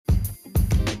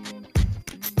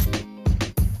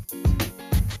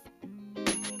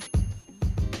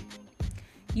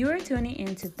You are tuning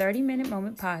into 30-Minute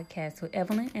Moment Podcast with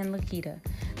Evelyn and Lakita.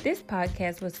 This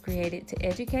podcast was created to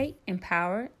educate,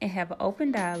 empower, and have an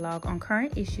open dialogue on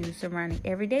current issues surrounding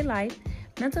everyday life,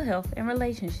 mental health, and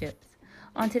relationships.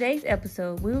 On today's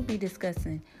episode, we will be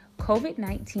discussing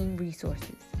COVID-19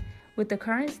 resources. With the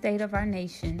current state of our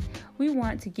nation, we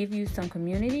want to give you some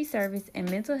community service and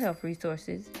mental health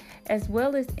resources, as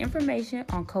well as information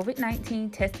on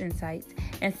COVID-19 testing sites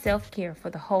and self-care for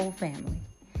the whole family.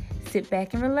 Sit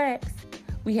back and relax.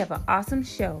 We have an awesome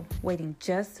show waiting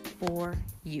just for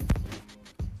you.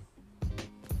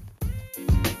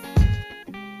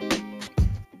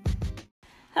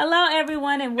 Hello,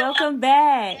 everyone, and welcome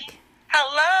back.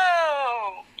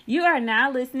 Hello. You are now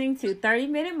listening to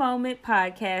 30-Minute Moment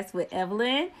Podcast with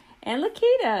Evelyn and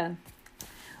Lakita.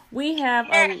 We have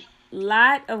a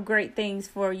lot of great things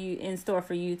for you in store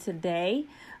for you today.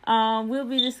 We'll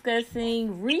be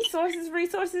discussing resources.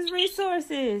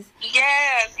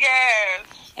 Yes.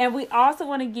 And we also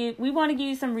want to give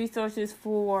you some resources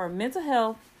for mental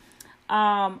health.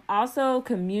 Also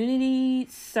community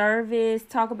service,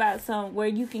 talk about some where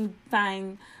you can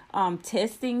find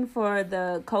testing for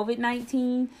the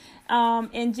COVID-19.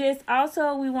 And just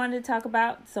also we wanted to talk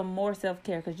about some more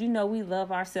self-care because we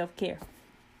love our self-care.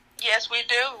 Yes, we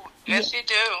do. Yes, you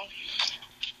do.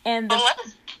 And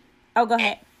go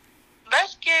ahead.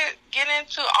 Let's get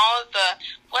into all of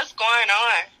what's going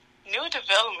on, new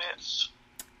developments.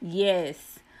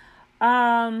 Yes.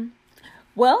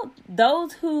 Well,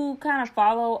 those who kind of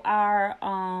follow our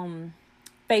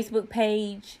Facebook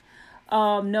page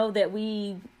know that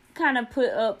we kind of put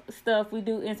up stuff. We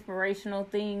do inspirational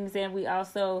things, and we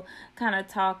also kind of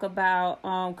talk about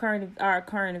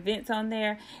current events on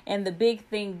there. And the big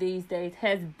thing these days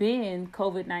has been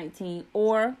COVID-19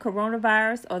 or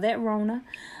coronavirus or that Rona.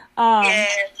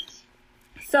 Yes.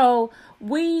 So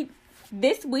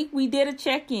this week we did a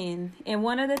check-in, and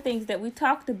one of the things that we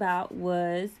talked about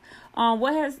was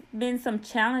what has been some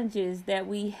challenges that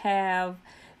we have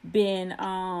been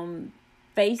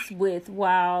faced with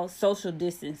while social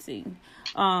distancing.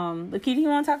 Lakita, you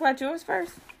want to talk about yours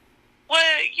first? Well,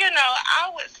 I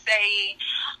would say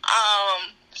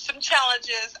some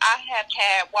challenges I have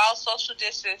had while social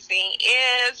distancing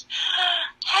is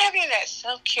having that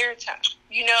self-care time.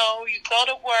 You go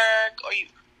to work, or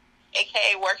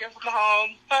aka working from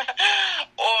home,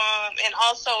 and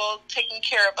also taking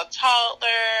care of a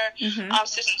toddler,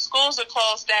 since the schools are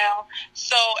closed down.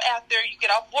 So after you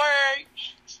get off work,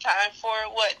 it's time for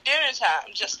dinner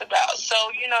time, just about. So,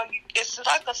 it's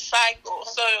like a cycle.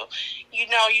 So, you're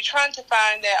trying to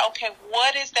find that, okay,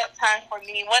 what is that time for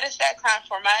me? What is that time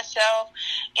for myself?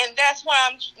 And that's why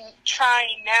I'm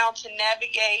trying now to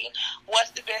navigate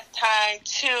what's the best time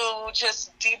to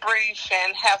just debrief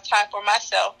and have time for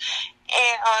myself.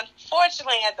 And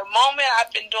unfortunately, at the moment,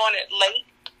 I've been doing it late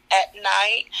at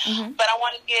night, but I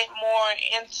want to get more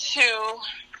into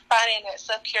finding that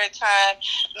self-care time,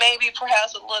 maybe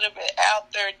perhaps a little bit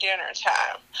after dinner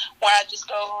time, where I just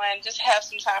go and just have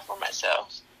some time for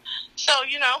myself. So,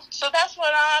 so that's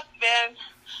what I've been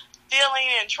feeling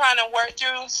and trying to work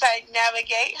through,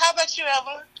 navigate. How about you,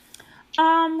 Evelyn?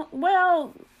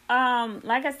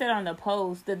 Like I said on the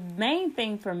post, the main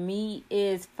thing for me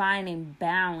is finding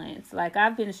balance. Like,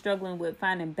 I've been struggling with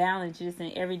finding balance just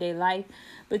in everyday life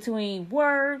between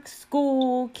work,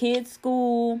 school, kids'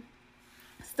 school,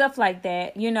 stuff like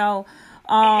that,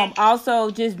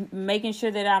 also just making sure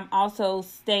that I'm also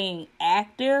staying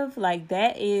active. Like,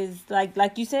 that is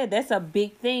like you said, that's a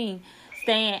big thing,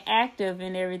 staying active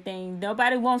and everything.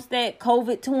 Nobody wants that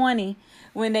COVID-20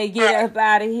 when they get up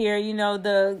out of here,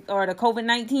 the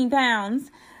COVID-19 pounds.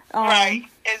 Right,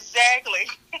 exactly.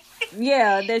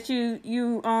 Yeah, that you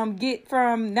get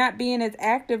from not being as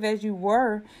active as you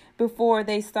were before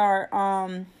they start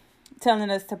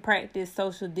telling us to practice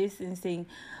social distancing.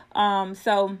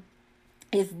 So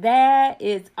it's that.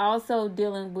 It's also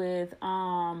dealing with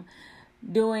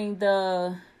doing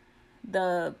the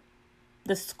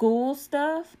school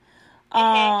stuff.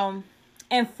 And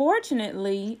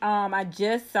fortunately, I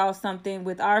just saw something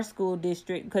with our school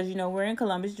district because we're in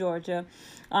Columbus, Georgia.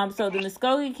 So the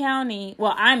Muskogee County.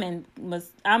 Well, I'm in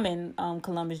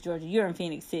Columbus, Georgia. You're in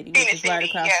Phoenix City, which is right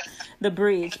across the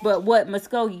bridge. But what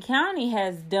Muskogee County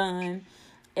has done,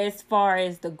 as far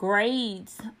as the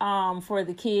grades for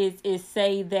the kids, is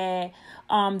say that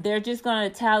they're just going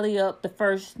to tally up the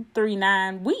first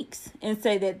 9 weeks and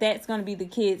say that that's going to be the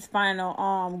kids'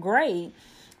 final grade.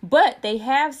 But they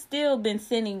have still been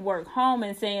sending work home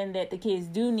and saying that the kids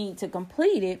do need to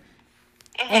complete it.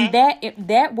 And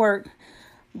that work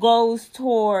goes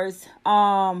towards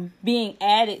being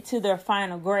added to their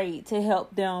final grade to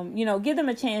help them, give them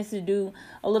a chance to do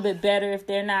a little bit better. If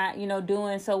they're not,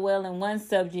 doing so well in one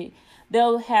subject,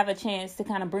 they'll have a chance to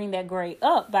kind of bring that grade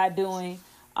up by doing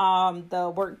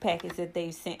the work packets that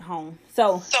they've sent home.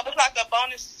 So it's like a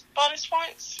bonus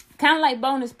points? Kind of like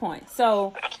bonus points.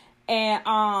 So,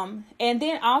 and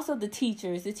then also the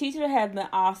teachers. The teachers have been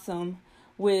awesome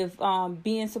with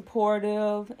being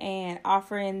supportive and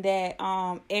offering that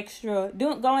going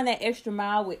that extra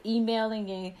mile with emailing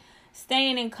and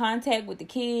staying in contact with the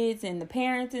kids and the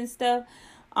parents and stuff.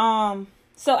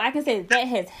 So I can say that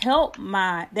has helped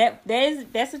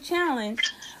that's a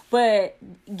challenge, but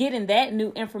getting that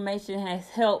new information has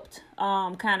helped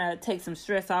kind of take some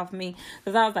stress off me,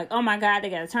 because I was like, oh my God, they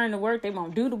got to turn to work. They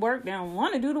won't do the work. They don't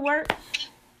want to do the work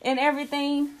and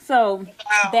everything. So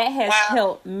that has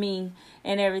helped me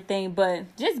and everything,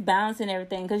 but just balancing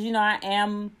everything, because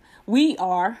we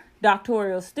are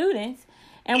doctoral students,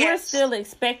 and we're still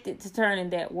expected to turn in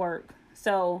that work.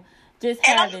 So just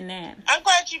having that. I'm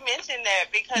glad you mentioned that,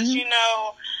 because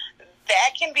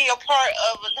that can be a part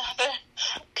of another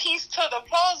piece to the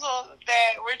puzzle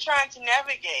that we're trying to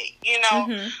navigate.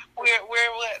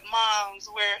 We're with moms,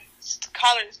 we're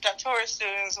college doctoral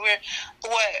students, we're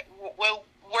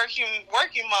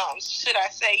working moms, should I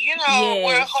say.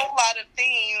 We're a whole lot of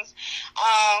things,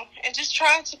 and just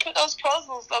trying to put those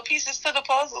pieces to the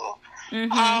puzzle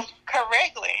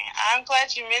correctly. I'm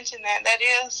glad you mentioned that. That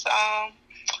is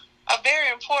a very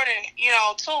important,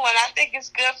 tool, and I think it's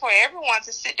good for everyone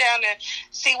to sit down and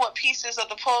see what pieces of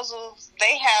the puzzles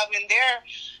they have in their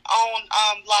own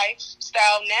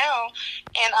lifestyle now,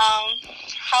 and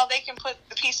how they can put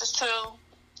the pieces to,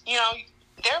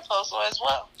 their puzzle as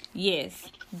well. Yes,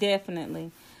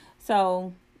 definitely.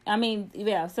 So,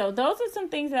 so those are some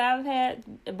things that I've had,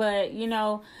 but,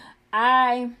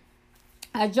 I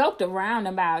joked around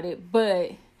about it,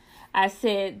 but I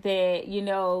said that,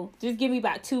 just give me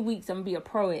about 2 weeks, I'm going to be a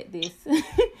pro at this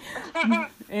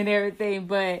and everything.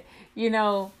 But,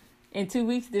 in 2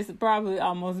 weeks, this will probably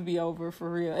almost be over for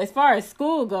real. As far as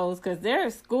school goes, because their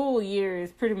school year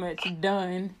is pretty much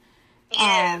done.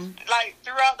 Yes,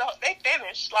 throughout they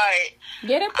finished.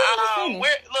 Yeah, they're pretty much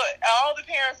finished. Look, all the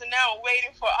parents are now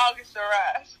waiting for August to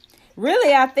arrive.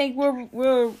 Really, I think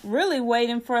we're really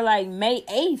waiting for May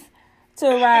 8th to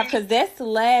arrive, because that's the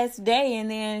last day, and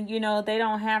then they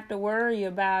don't have to worry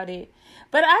about it.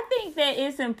 But I think that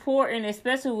it's important,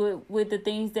 especially with the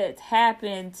things that's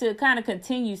happened, to kind of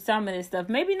continue some of this stuff.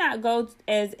 Maybe not go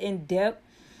as in depth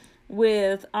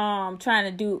with trying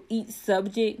to do each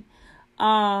subject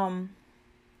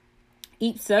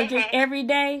every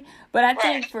day, but I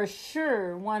think for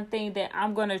sure one thing that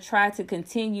I'm going to try to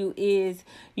continue is,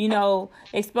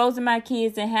 exposing my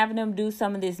kids and having them do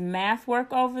some of this math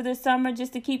work over the summer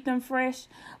just to keep them fresh,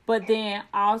 but then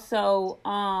also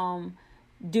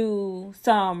do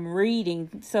some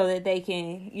reading so that they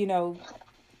can,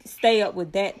 stay up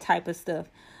with that type of stuff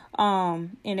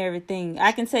and everything.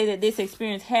 I can say that this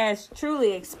experience has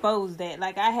truly exposed that.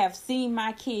 I have seen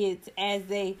my kids as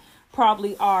they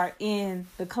probably are in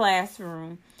the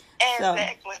classroom.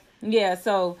 Exactly.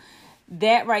 So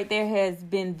that right there has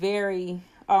been very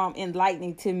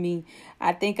enlightening to me.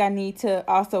 I think I need to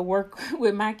also work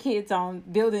with my kids on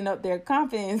building up their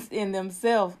confidence in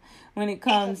themselves when it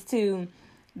comes to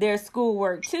their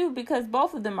schoolwork too, because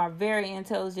both of them are very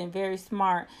intelligent, very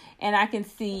smart, and I can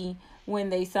see when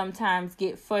they sometimes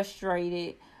get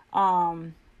frustrated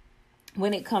when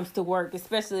it comes to work,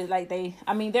 especially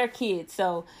they're kids,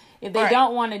 so if they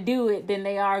don't want to do it, then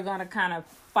they are going to kind of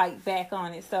fight back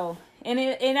on it. So, and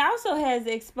it also has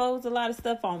exposed a lot of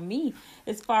stuff on me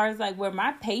as far as where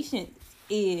my patience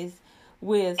is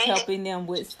with helping them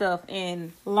with stuff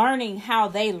and learning how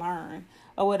they learn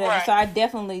or whatever. Right. So I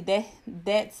definitely,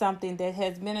 that's something that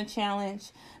has been a challenge,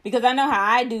 because I know how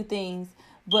I do things,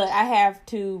 but I have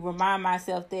to remind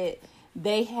myself that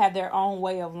they have their own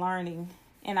way of learning,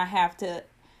 and I have to,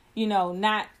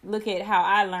 not look at how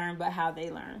I learn, but how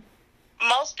they learn.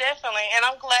 Most definitely, and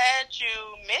I'm glad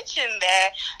you mentioned that,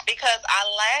 because our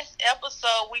last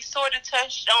episode we sort of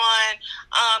touched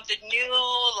on the new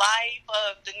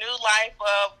life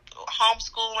of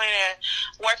homeschooling and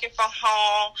working from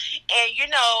home,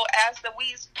 and as the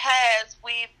weeks pass,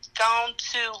 we've gone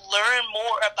to learn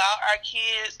more about our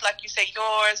kids, like you said,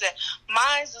 yours and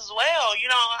mine as well.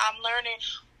 I'm learning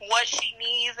what she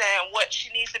needs and what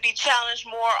she needs to be challenged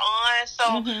more on.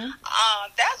 So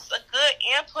that's a good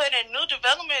input and new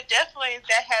development definitely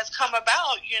that has come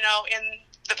about, in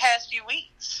the past few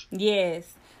weeks.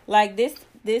 Yes.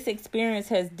 This experience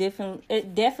has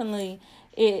definitely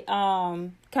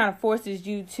kind of forces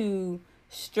you to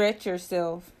stretch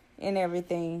yourself and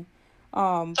everything.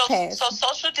 So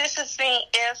social distancing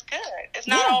is good. It's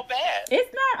not all bad.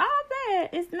 It's not all bad.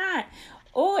 It's not.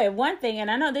 Oh, and one thing,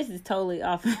 and I know this is totally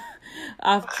off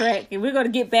track, and we're going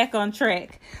to get back on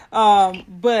track.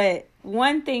 But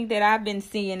one thing that I've been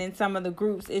seeing in some of the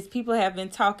groups is people have been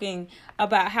talking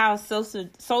about how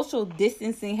social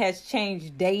distancing has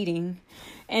changed dating.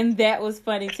 And that was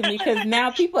funny to me because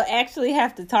now people actually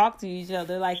have to talk to each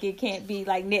other. Like, it can't be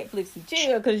like Netflix and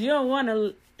chill, because you don't want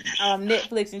to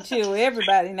Netflix and chill with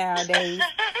everybody nowadays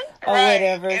or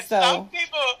whatever. And so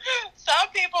some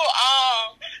people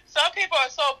are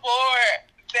so bored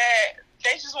that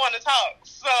they just want to talk.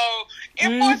 So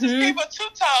it forces people to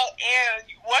talk, and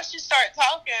once you start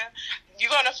talking, you're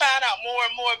going to find out more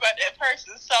and more about that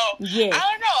person. So I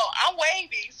don't know. I'm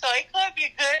wavy, so it could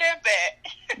be good and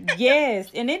bad.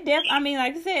 Yes, and it I mean,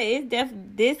 like I said,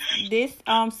 it's this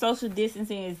social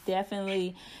distancing is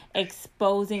definitely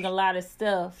exposing a lot of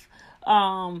stuff.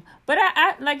 But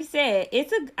I like I said,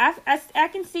 I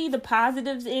can see the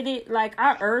positives in it. Like,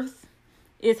 our Earth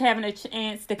is having a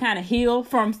chance to kind of heal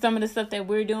from some of the stuff that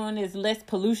we're doing. There's less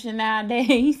pollution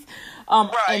nowadays,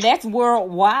 and that's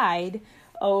worldwide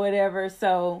or whatever.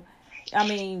 So, I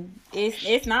mean,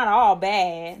 it's not all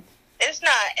bad. It's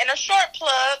not. And a short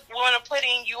plug, we want to put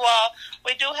in you all,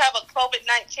 we do have a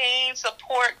COVID-19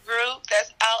 support group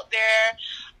that's out there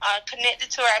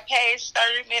connected to our page,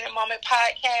 30 Minute Moment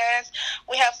Podcast.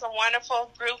 We have some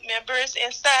wonderful group members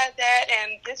inside that,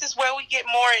 and this is where we get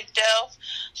more in depth,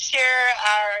 share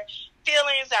our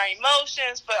feelings, our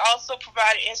emotions, but also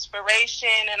provide inspiration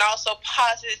and also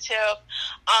positive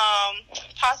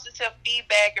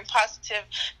feedback and positive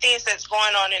things that's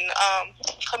going on in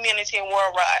community and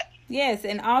worldwide. Yes,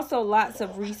 and also lots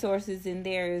of resources in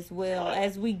there as well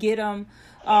as we get them,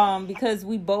 because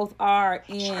we both are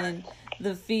in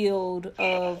the field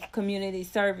of community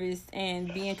service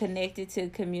and being connected to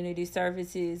community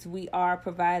services. We are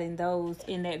providing those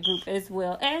in that group as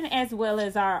well, and as well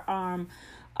as our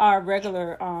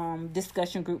regular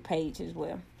discussion group page as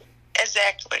well.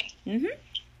 Exactly.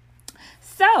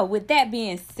 So, with that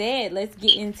being said, let's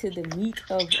get into the meat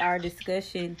of our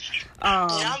discussion.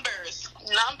 Numbers.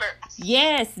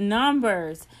 Yes,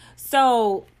 numbers.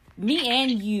 So, me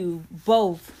and you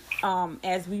both,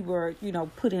 as we were,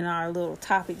 putting our little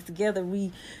topics together,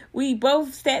 we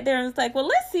both sat there and was like, well,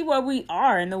 let's see where we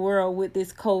are in the world with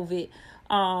this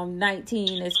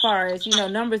COVID-19 as far as,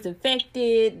 numbers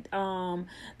affected,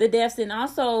 the deaths, and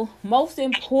also, most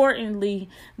importantly,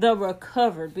 the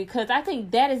recovered, because I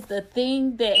think that is the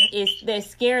thing that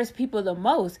scares people the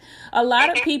most. A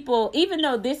lot of people, even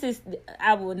though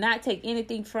I will not take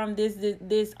anything from this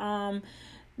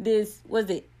was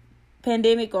it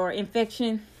pandemic or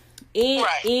infection, it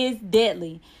is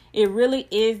deadly. It really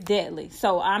is deadly.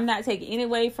 So I'm not taking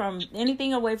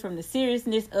anything away from the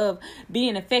seriousness of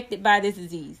being affected by this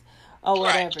disease or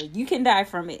whatever. You can die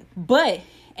from it. But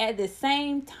at the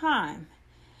same time,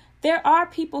 there are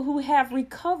people who have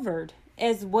recovered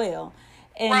as well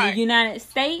in the United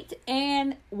States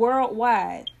and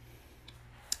worldwide.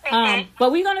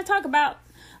 But we're going to talk about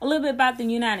a little bit about the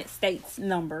United States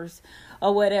numbers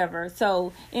or whatever.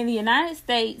 So in the United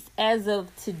States, as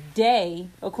of today,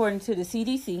 according to the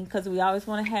CDC, because we always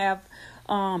want to have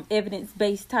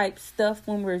evidence-based type stuff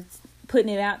when we're putting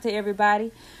it out to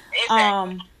everybody,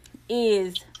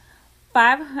 is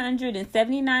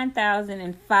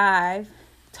 579,005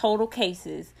 total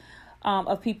cases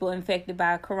of people infected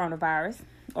by coronavirus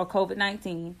or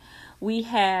COVID-19. We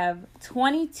have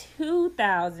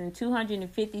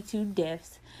 22,252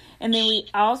 deaths. And then we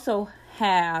also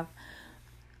have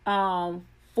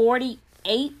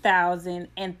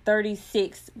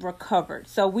 48,036 recovered.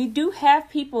 So we do have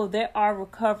people that are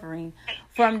recovering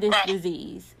from this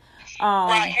disease.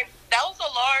 And those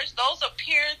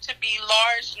appear to be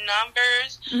large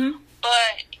numbers,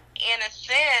 but in a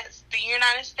sense, the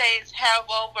United States have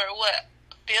over, a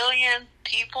billion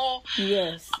people?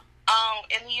 Yes.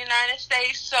 In the United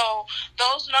States, so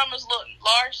those numbers look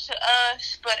large to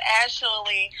us, but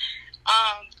actually,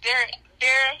 they're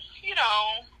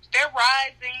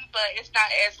rising, but it's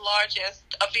not as large as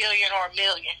a billion or a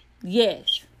million.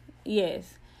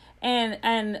 Yes,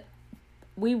 and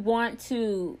we want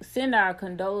to send our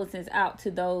condolences out to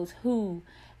those who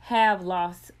have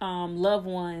lost loved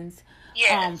ones,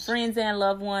 friends and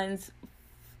loved ones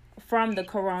from the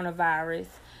coronavirus.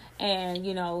 And,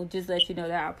 just let you know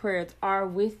that our prayers are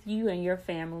with you and your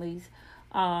families.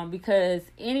 Because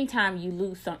anytime you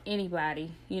lose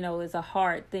anybody, it's a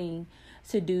hard thing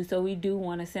to do. So we do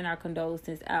want to send our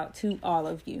condolences out to all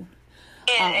of you.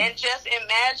 And just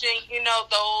imagine,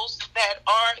 those that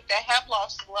have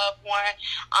lost a loved one,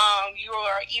 you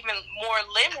are even more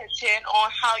limited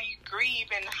on how you grieve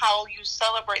and how you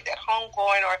celebrate that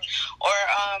homegoing or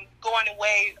going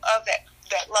away of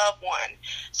that loved one.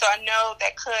 So I know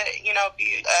that could,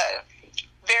 be a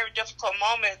very difficult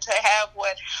moment to have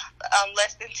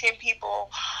less than 10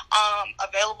 people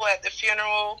available at the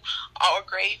funeral or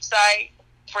gravesite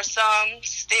for some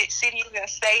cities and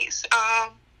states.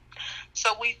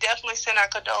 So we definitely send our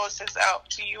condolences out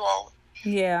to you all.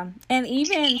 Yeah. And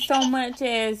even so much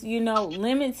as,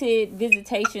 limited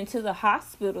visitation to the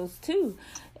hospitals too.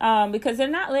 Because they're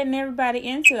not letting everybody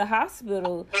into the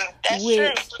hospital, That's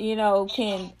which, true.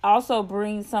 Can also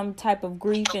bring some type of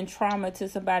grief and trauma to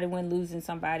somebody when losing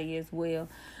somebody as well.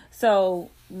 So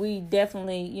we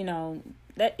definitely,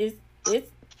 that is,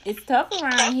 it's tough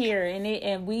around here,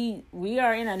 and we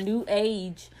are in a new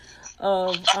age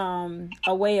of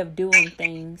a way of doing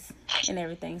things and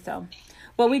everything. So,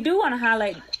 but we do want to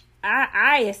highlight.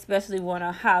 I especially want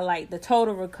to highlight the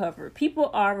total recovery.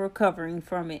 People are recovering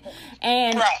from it,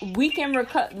 and we can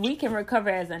recover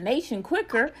as a nation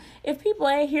quicker if people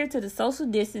adhere to the social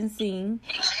distancing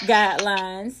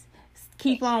guidelines,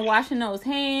 keep on washing those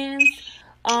hands,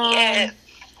 and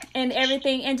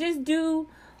everything, and just do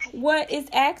what is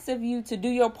asked of you to do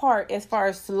your part as far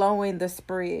as slowing the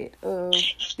spread of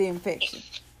the infection.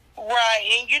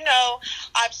 Right, and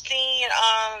I've seen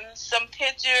some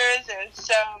pictures and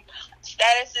some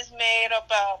statuses made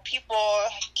about people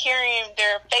carrying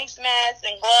their face masks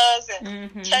and gloves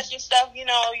and touching stuff. You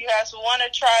guys want to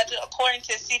try to, according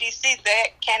to CDC, that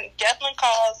can definitely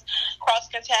cause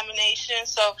cross-contamination.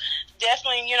 So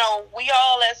definitely, we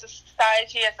all as a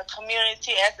society, as a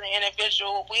community, as an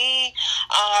individual, we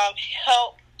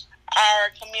help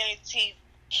our community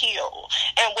heal.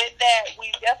 And with that, we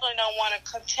definitely don't want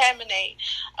to contaminate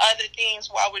other things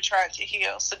while we're trying to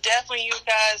heal. So definitely, you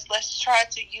guys, let's try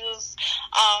to use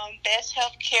best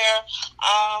health care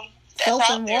that's soap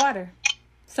out and there. water.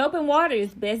 Soap and water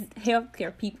is best health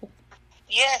care, people.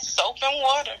 Yes, soap and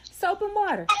water. Soap and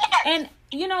water. And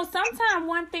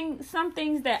sometimes some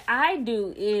things that I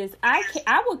do is I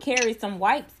will carry some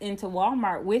wipes into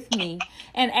Walmart with me,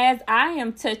 and as I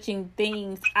am touching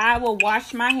things, I will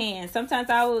wash my hands. Sometimes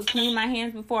I will clean my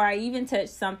hands before I even touch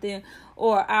something,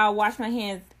 or I'll wash my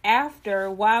hands after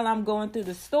while I'm going through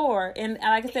the store. And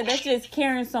like I said, that's just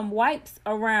carrying some wipes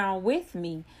around with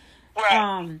me.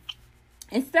 Right.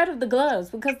 Instead of the gloves,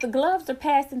 because the gloves are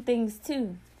passing things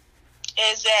too.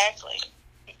 Exactly.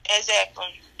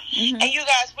 Mm-hmm. And you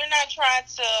guys, we're not trying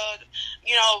to,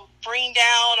 bring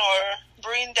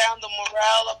down the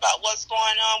morale about what's going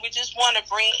on. We just want to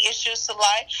bring issues to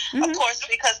light, of course,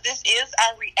 because this is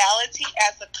our reality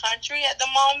as a country at the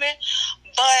moment.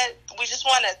 But we just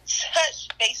want to touch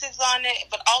bases on it,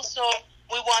 but also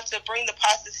we want to bring the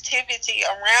positivity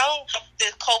around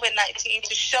this COVID-19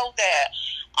 to show that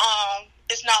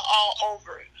it's not all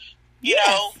over. There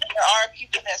are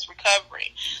people that's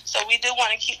recovering. So we do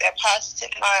want to keep that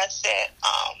positive mindset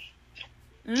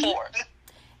forward.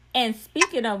 And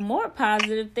speaking of more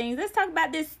positive things, let's talk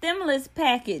about this stimulus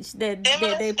package that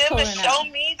they're pulling out. Show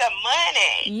me the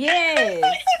money.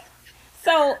 Yes.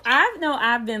 So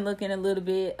I've been looking a little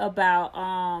bit about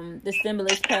the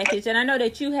stimulus package, and I know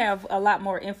that you have a lot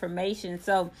more information.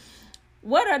 So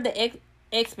what are the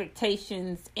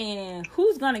expectations, and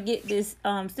who's going to get this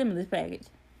stimulus package?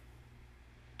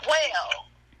 Well,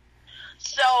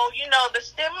 so, the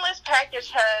stimulus package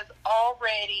has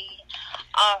already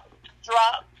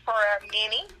dropped for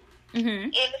many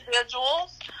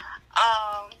individuals.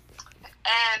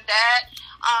 And that,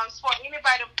 for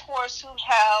anybody, of course, who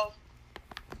have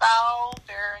filed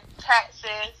their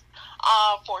taxes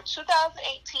for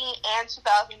 2018 and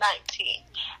 2019.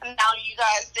 Now, you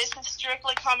guys, this is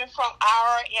strictly coming from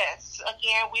IRS.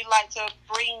 Again, we like to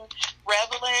bring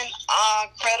relevant,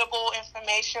 credible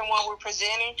information when we're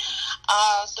presenting.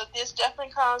 So this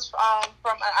definitely comes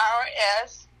from an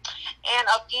IRS. And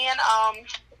again,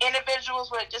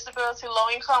 individuals with disability,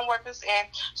 low-income workers, and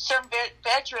certain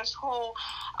veterans who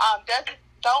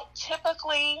don't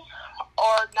typically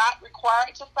or not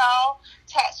required to file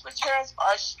tax returns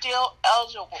are still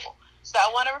eligible. So I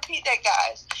want to repeat that,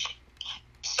 guys.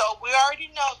 So we already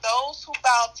know those who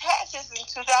filed taxes in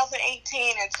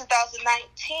 2018 and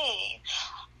 2019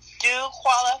 do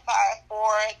qualify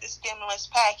for the stimulus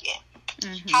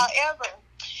package. However,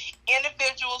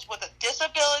 individuals with a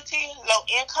disability,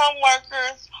 low-income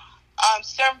workers,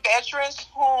 certain veterans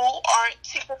who aren't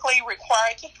typically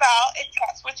required to file a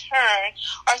tax return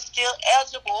are still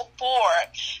eligible for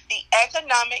the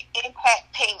economic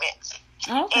impact payments.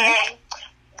 Okay. And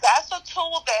that's a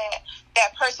tool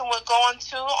that person would go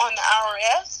into on the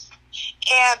IRS.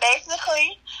 And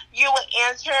basically, you would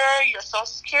enter your social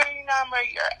security number,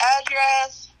 your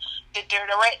address, the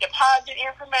direct deposit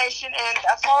information, and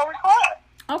that's all required.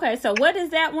 Okay, so what is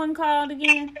that one called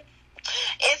again?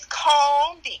 It's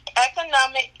called the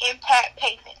Economic Impact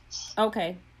Payments.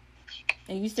 Okay.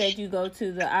 And you said you go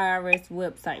to the IRS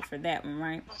website for that one,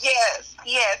 right? Yes.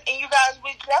 And you guys,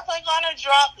 we're definitely going to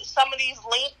drop some of these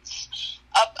links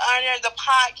up under the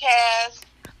podcast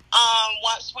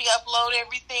once we upload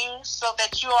everything, so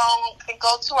that you all can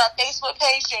go to our Facebook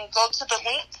page and go to the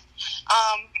link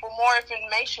for more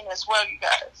information as well, you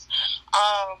guys.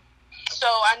 So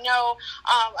I know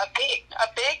a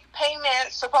big payment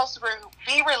is supposed to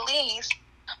be released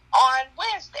on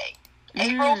Wednesday,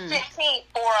 April 15th,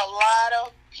 for a lot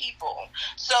of people.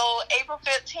 So April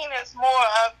 15th is more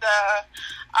of the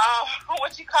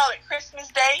Christmas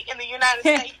Day in the United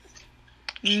States.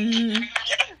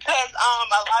 Because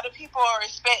a lot of people are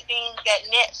expecting that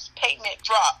next payment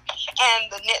drop,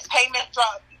 and the next payment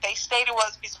drop they stated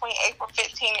was between April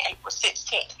 15th and April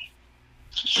 16th.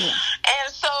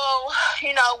 And so,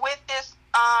 with this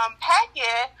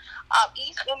packet,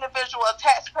 each individual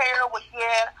taxpayer would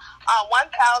get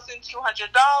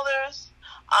 $1,200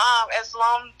 as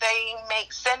long as they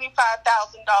make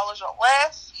 $75,000 or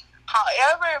less.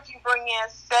 However, if you bring in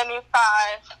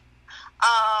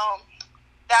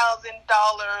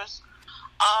 $75,000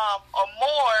 or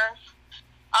more,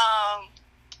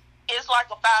 it's like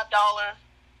a $5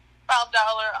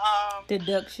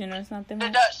 deduction or something.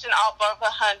 Deduction off of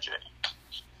 100.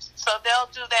 So they'll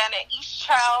do that, and each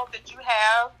child that you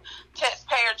have,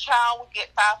 taxpayer child, will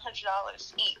get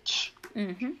 $500 each,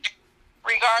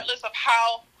 regardless of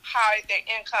how high their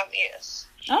income is.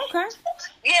 Okay.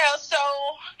 Yeah. So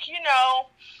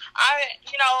I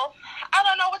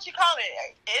don't know what you call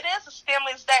it. It is a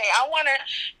stimulus day. I wonder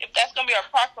if that's going to be a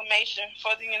proclamation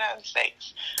for the United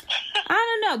States. I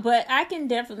don't know, but I can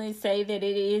definitely say that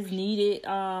it is needed.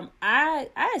 I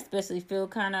especially feel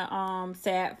kind of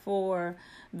sad for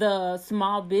the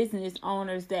small business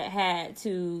owners that had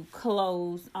to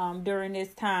close during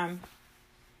this time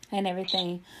and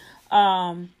everything.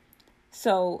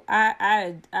 So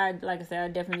I like I said, I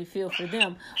definitely feel for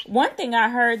them. One thing I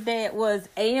heard that was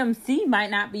AMC might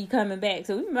not be coming back,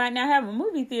 so we might not have a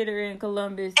movie theater in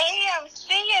Columbus. AMC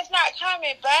is not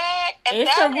coming back, and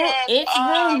it's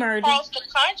rumored across the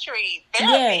country.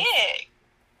 They're big.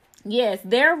 Yes,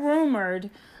 they're rumored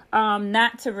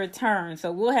not to return,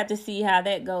 so we'll have to see how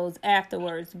that goes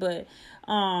afterwards. But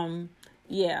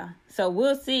yeah, so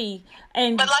we'll see.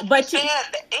 But you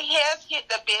said, it has hit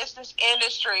the business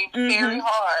industry very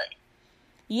hard.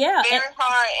 Yeah, very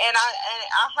hard. And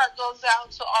our heart goes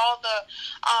out to all the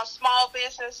small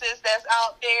businesses that's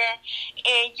out there.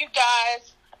 And you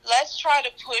guys, let's try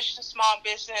to push the small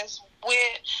business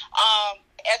with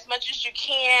as much as you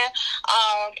can,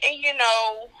 and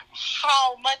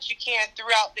how much you can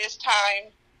throughout this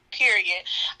time period.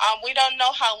 We don't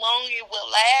know how long it will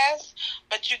last,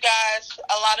 but you guys,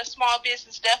 a lot of small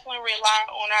business definitely rely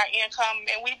on our income,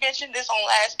 and we mentioned this on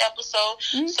last episode.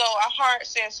 So our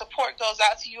hearts and support goes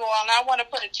out to you all, and I want to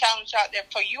put a challenge out there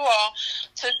for you all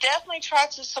to definitely try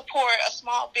to support a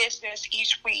small business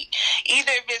each week,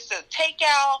 either if it's a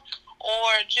takeout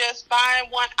or just buying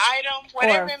one item,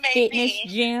 whatever it may be.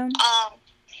 Gym.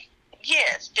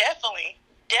 Yes, definitely.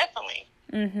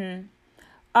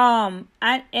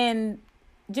 And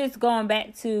just going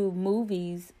back to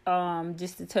movies,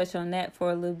 just to touch on that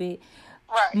for a little bit.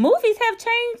 Right. Movies have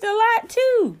changed a lot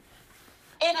too.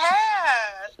 It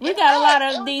has. We got a lot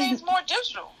of Everything's more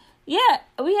digital. Yeah,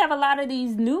 we have a lot of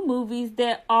these new movies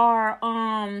that are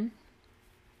on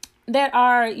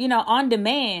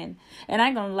demand. And I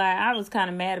ain't gonna lie, I was kind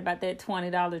of mad about that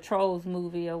 $20 Trolls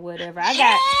movie or whatever. I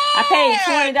paid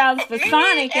 $20 for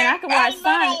Sonic, and I could watch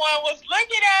Sonic. Another one was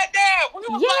looking at that. We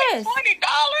was like $20.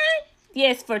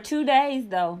 Yes, for 2 days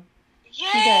though.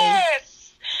 Yes.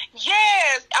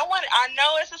 I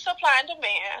know it's a supply and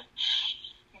demand,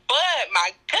 but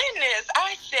my goodness,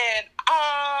 I said,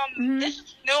 this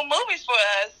is new movies for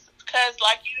us. Because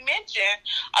like you mentioned,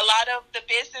 a lot of the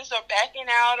business are backing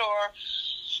out or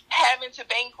having to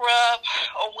bankrupt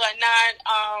or whatnot.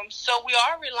 So we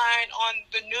are relying on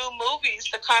the new movies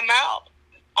to come out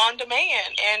on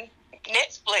demand and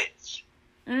Netflix.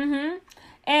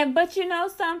 But you know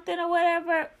something or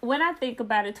whatever, when I think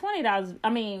about it, $20, I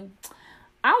mean,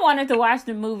 I wanted to watch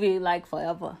the movie like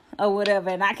forever or whatever,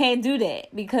 and I can't do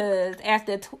that because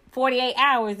after 48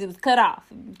 hours, it was cut off.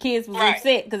 Kids was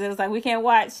upset because it was like, we can't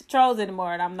watch Trolls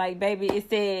anymore. And I'm like, baby, it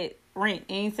said rent.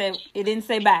 It didn't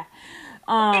say buy.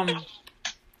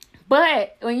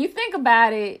 But when you think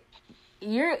about it,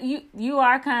 you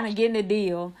are kind of getting a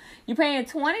deal. You're paying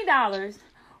 $20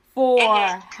 for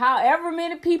however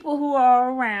many people who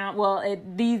are around. Well,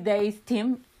 these days,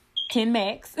 10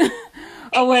 max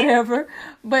or whatever.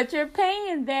 But you're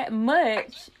paying that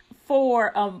much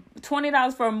for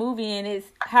 $20 for a movie, and it's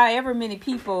however many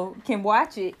people can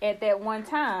watch it at that one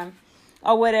time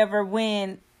or whatever.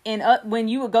 When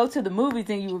you would go to the movies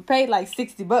and you would pay like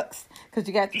 $60 because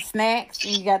you got the snacks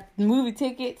and you got the movie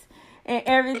tickets and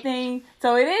everything.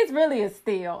 So it is really a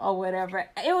steal or whatever.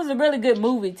 It was a really good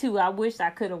movie too. I wish I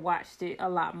could have watched it a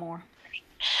lot more.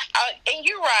 And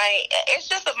you're right. It's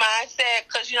just a mindset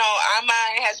because, our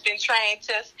mind has been trained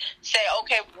to say,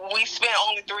 okay, we spent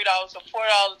only $3 or $4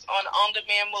 on an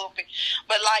on-demand movie.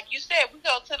 But like you said, we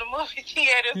go to the movie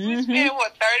theaters, we spend, $30, $40, $50,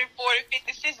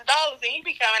 $60, and you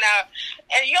be coming out.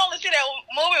 And you only see that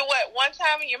movie, one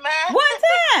time in your mind? One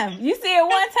time. You see it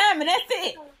one time, and that's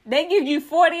it. They give you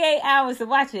 48 hours to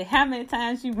watch it, how many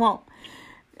times you want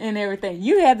and everything.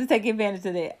 You have to take advantage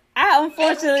of that. I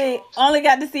unfortunately only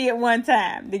got to see it one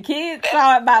time. The kids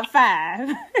saw it about 5.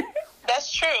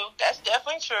 That's true. That's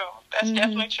definitely true. That's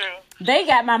definitely true. They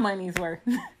got my money's worth.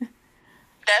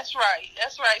 That's right.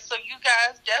 That's right. So you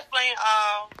guys definitely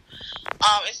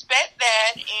expect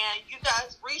that, and you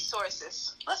guys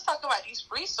resources. Let's talk about these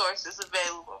resources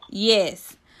available.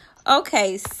 Yes.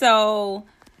 Okay. So,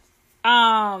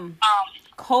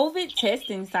 COVID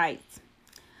testing sites.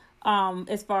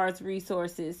 As far as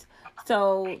resources.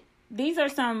 So these are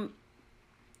some.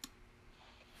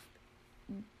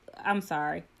 I'm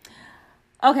sorry.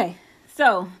 Okay,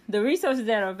 so the resources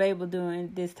that are available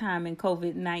during this time in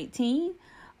COVID-19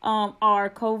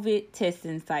 are COVID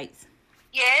testing sites.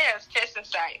 Yes, testing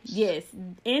sites. Yes,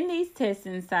 in these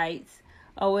testing sites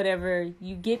or whatever,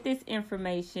 you get this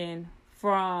information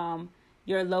from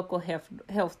your local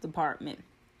health department.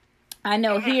 I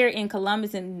know here in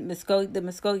Columbus and the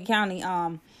Muskogee County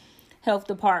health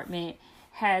department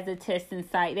has a testing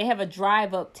site. They have a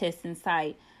drive-up testing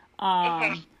site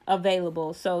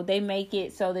available. So they make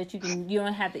it so that you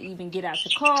don't have to even get out the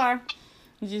car.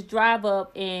 You just drive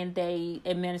up and they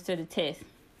administer the test.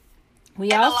 A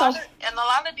lot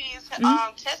of these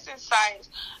testing sites,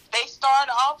 they start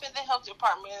off in the health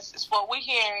departments, is what we're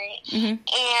hearing. And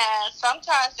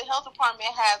sometimes the health department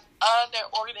has other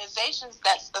organizations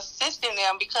that's assisting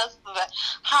them because of the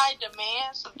high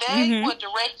demand. So they would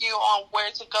direct you on where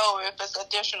to go if it's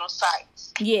additional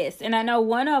sites. Yes, and I know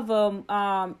one of them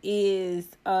is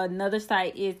another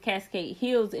site is Cascade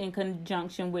Hills in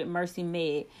conjunction with Mercy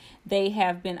Med. They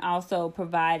have been also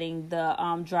providing the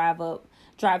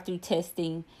drive-through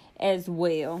testing as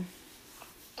well.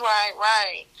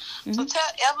 Right. So Evelyn,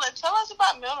 tell us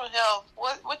about mental health.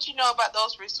 What you know about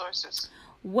those resources?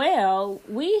 Well,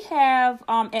 we have,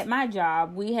 at my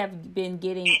job, we have been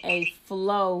getting a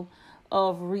flow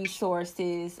of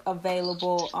resources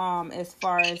available as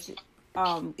far as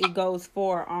it goes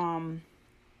for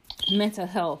mental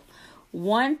health.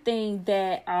 One thing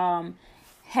that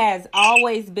has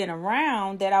always been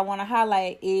around that I want to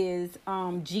highlight is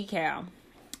GCAL.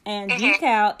 And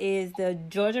GCAL is the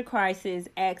Georgia Crisis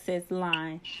Access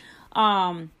Line.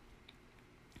 And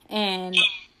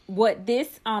what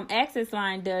this access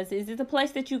line does is it's a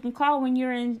place that you can call when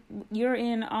you're in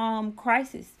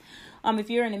crisis. If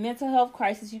you're in a mental health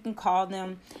crisis, you can call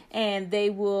them, and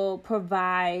they will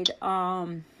provide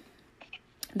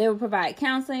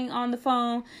counseling on the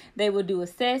phone. They will do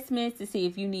assessments to see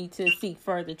if you need to seek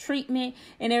further treatment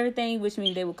and everything, which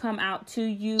means they will come out to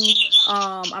you.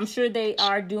 I'm sure they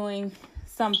are doing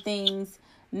some things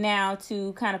now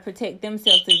to kind of protect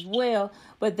themselves as well,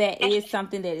 but that is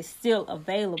something that is still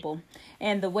available.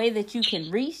 And the way that you can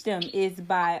reach them is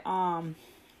by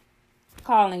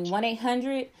calling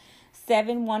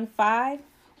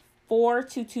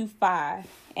 1-800-715-4225.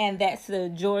 And that's the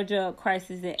Georgia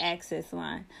Crisis and Access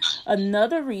Line.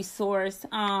 Another resource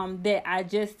that I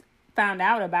just found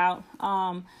out about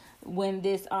when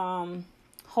this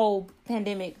whole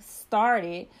pandemic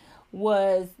started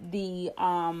was the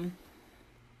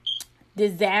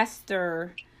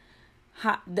disaster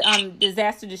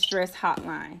distress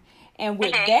hotline. And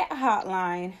with that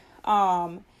hotline,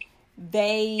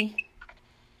 they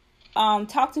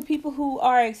talk to people who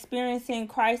are experiencing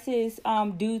crisis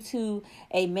due to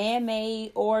a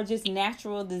man-made or just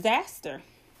natural disaster.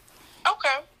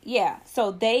 Okay. Yeah.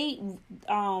 So they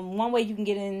one way you can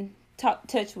get in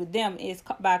touch with them is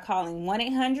by calling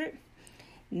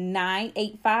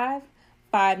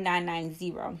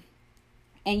 1-800-985-5990.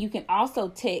 And you can also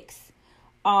text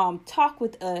talk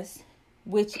with us,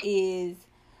 which is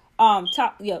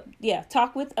talk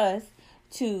with us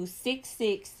to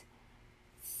 667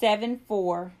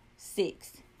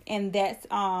 746. And that's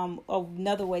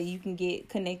another way you can get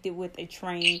connected with a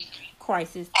trained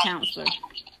crisis counselor.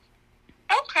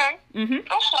 Okay.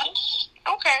 Mm-hmm.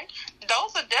 Okay.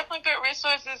 Those are definitely good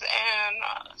resources. And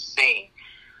let's see.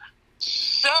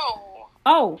 So.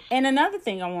 Oh, and another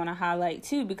thing I want to highlight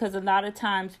too, because a lot of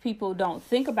times people don't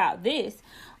think about this,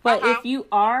 but if you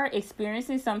are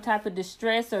experiencing some type of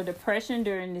distress or depression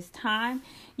during this time,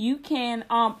 you can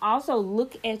also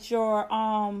look into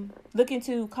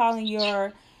calling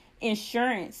your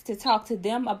insurance to talk to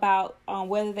them about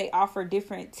whether they offer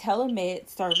different telemed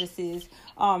services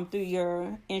through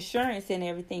your insurance and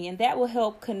everything, and that will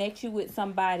help connect you with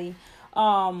somebody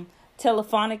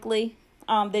telephonically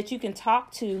that you can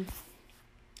talk to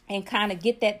and kind of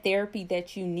get that therapy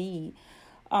that you need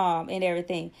and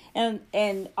everything.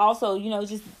 And also,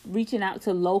 just reaching out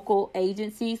to local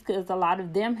agencies, because a lot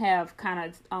of them have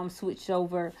kind of switched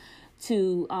over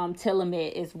to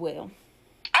telemed as well.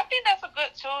 I think that's a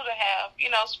good tool to have,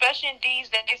 especially in these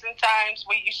days and times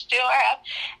where you still have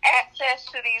access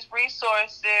to these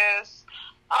resources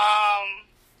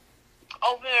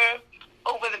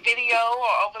over the video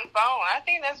or over the phone. I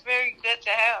think that's very good to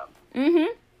have.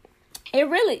 Mm-hmm. It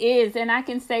really is, and I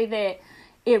can say that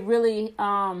it really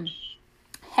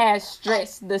has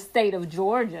stretched the state of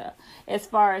Georgia as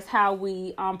far as how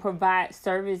we provide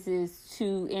services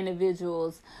to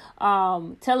individuals.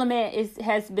 Telemed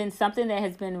has been something that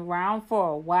has been around for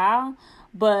a while,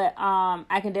 but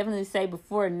I can definitely say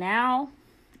before now,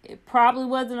 it probably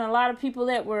wasn't a lot of people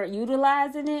that were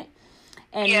utilizing it.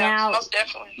 And now, most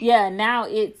definitely. Yeah, now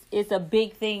it's a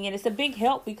big thing, and it's a big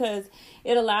help because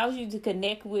it allows you to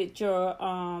connect with your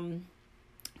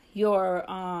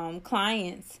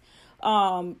clients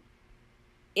in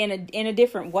a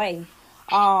different way,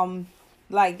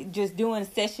 like just doing a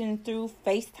session through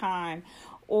FaceTime,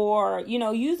 or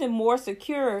using more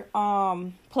secure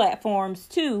platforms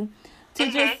too to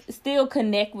just still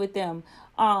connect with them.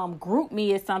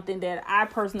 GroupMe is something that I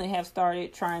personally have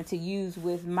started trying to use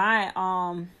with my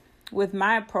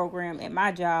program at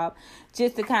my job,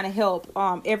 just to kind of help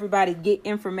everybody get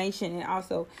information and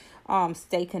also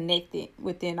stay connected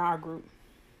within our group.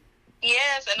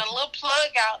 Yes, and a little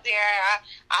plug out there.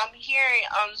 I'm hearing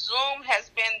Zoom has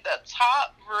been the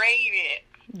top rated.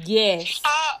 Yes.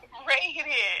 Top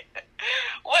rated.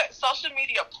 What social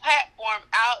media platform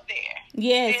out there?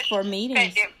 Yes, for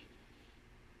meetings.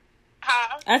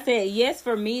 Huh? I said yes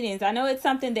for meetings. I know it's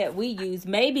something that we use.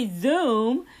 Maybe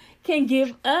Zoom can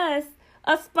give us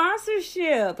a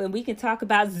sponsorship and we can talk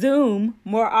about Zoom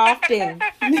more often.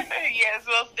 Yes,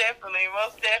 most definitely.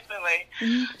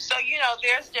 Mm-hmm. So,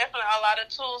 there's definitely a lot of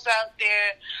tools out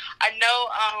there. I know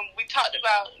we talked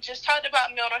about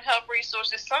mental health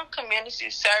resources, some community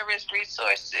service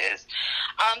resources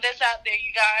that's out there,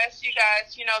 you guys.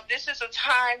 This is a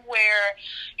time where,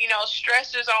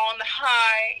 stressors are on the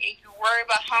high. If you worry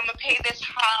about how I'm going to pay this,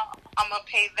 how I'm going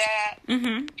to pay that.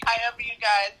 Mm-hmm. However, you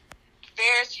guys,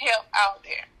 there's help out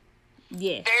there.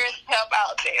 Yes. There's help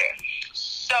out there.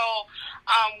 So,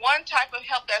 one type of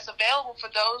help that's available for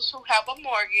those who have a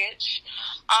mortgage,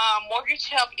 mortgage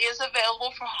help is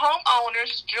available for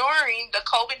homeowners during the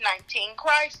COVID-19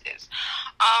 crisis.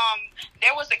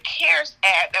 There was a CARES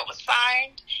Act that was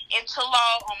signed into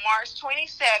law on March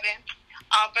 27th.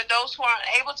 For those who aren't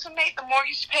able to make the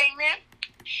mortgage payment,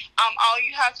 all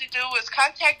you have to do is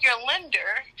contact your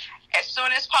lender as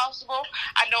soon as possible.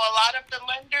 I know a lot of the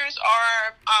lenders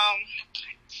are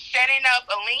setting up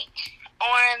a link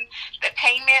on the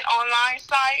payment online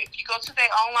site. If you go to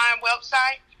their online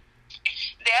website,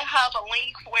 they'll have a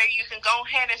link where you can go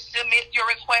ahead and submit your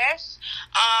request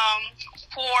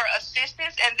for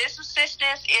assistance. And this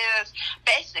assistance is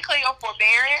basically a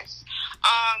forbearance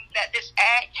that this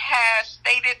act has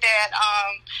stated that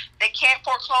they can't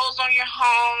foreclose on your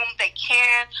home. They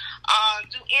can't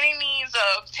do any means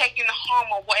of taking the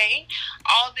home away.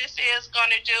 All this is going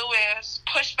to do is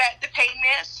push back the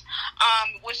payments,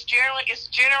 which is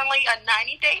generally a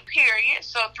 90-day period,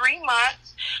 so 3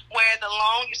 months, where the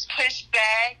loan is pushed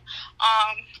back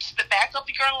to the back of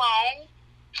your loan,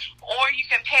 or you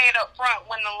can pay it up front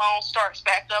when the loan starts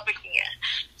back up again.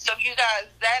 So you guys,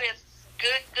 that is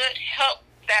good help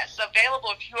that's available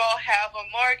if you all have a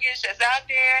mortgage that's out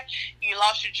there, you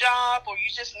lost your job, or you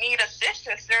just need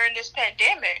assistance during this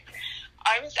pandemic.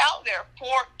 It's out there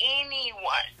for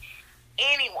anyone.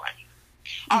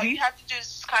 Mm-hmm. All you have to do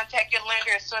is contact your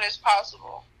lender as soon as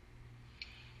possible.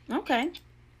 Okay.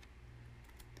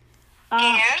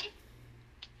 And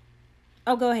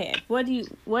go ahead.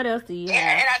 What else do you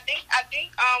have? And I think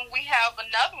we have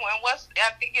another one.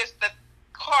 I think it's the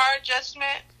car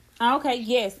adjustment. Okay,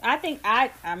 yes. I think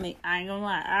I mean, I ain't gonna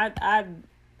lie.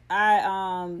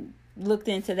 I looked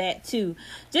into that too.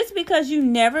 Just because you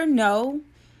never know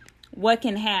what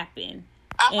can happen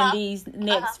in these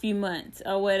next few months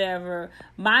or whatever.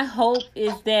 My hope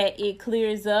is that it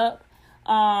clears up,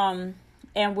 and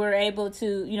we're able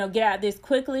to, get out this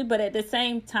quickly. But at the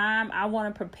same time, I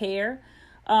want to prepare,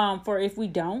 for if we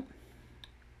don't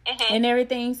and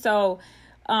everything. So,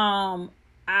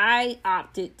 I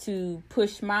opted to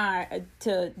push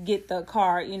to get the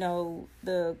car,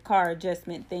 the car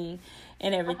adjustment thing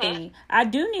and everything. I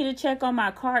do need to check on my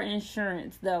car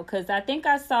insurance though, because I think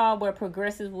I saw where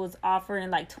Progressive was offering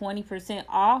like 20%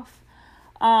 off.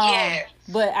 Yes.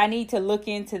 But I need to look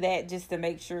into that just to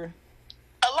make sure.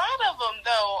 A lot of them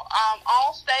though,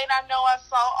 Allstate, I know I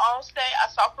saw Allstate, I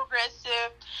saw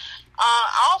Progressive,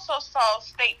 I also saw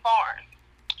State Farm.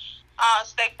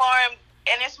 State Farm,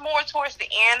 and it's more towards the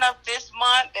end of this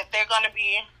month that they're going to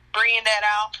be bringing that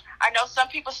out. I know some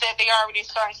people said they already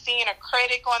started seeing a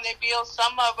credit on their bills.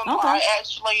 Some of them are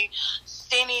actually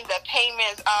sending the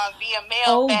payments via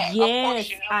mail back. Oh,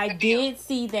 yes. I did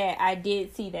see that. I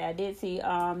did see that.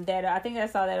 I think I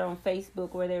saw that on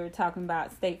Facebook where they were talking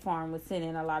about State Farm was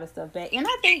sending a lot of stuff back. And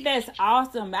I think that's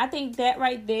awesome. I think that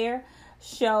right there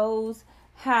shows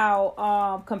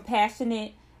how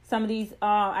compassionate some of these,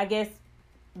 I guess,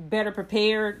 better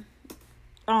prepared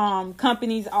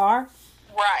companies are.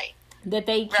 Right. That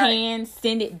they can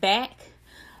send it back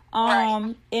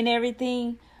and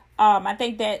everything. I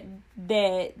think that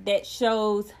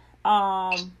shows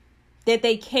that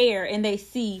they care and they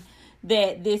see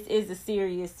that this is a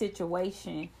serious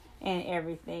situation and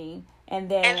everything. And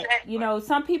that,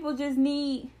 some people just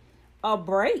need a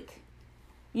break.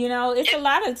 It's a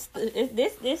lot of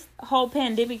this whole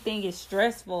pandemic thing is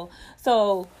stressful.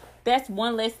 So that's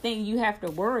one less thing you have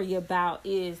to worry about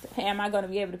is, am I going to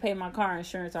be able to pay my car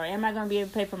insurance, or am I going to be able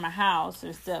to pay for my house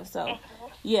or stuff? So,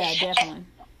 yeah, definitely.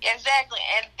 Exactly.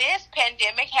 And this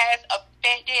pandemic has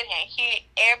affected and hit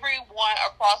everyone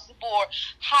across the board.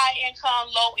 High income,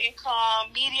 low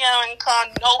income, medium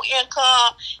income, no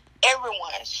income,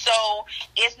 everyone. So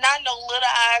it's not no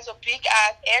little eyes or big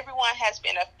eyes. Everyone has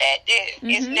been affected.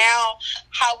 It's now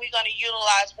how we're going to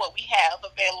utilize what we have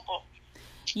available.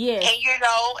 Yes. And,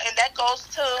 and that goes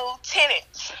to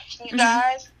tenants. You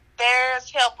guys,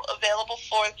 there's help available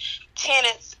for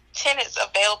tenants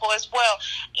available as well.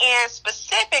 And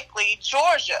specifically,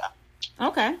 Georgia.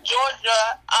 Okay.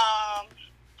 Georgia,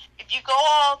 if you go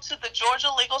on to the Georgia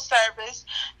Legal Service,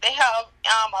 they have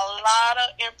a lot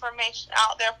of information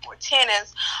out there for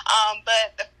tenants.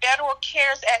 But the Federal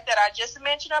CARES Act that I just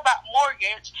mentioned about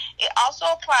mortgage, it also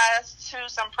applies to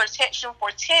some protection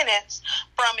for tenants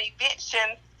from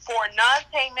eviction for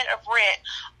non-payment of rent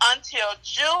until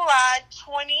July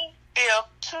 25th,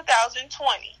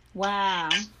 2020. Wow.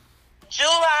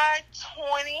 July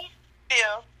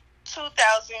 25th,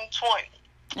 2020.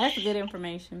 That's good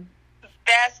information.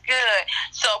 That's good.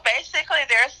 So basically,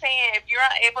 they're saying if you're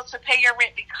unable to pay your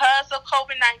rent because of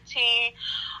COVID-19,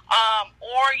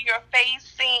 or you're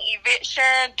facing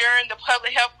eviction during the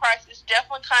public health crisis,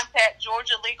 definitely contact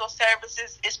Georgia Legal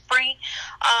Services. It's free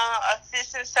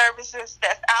assistance services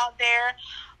that's out there.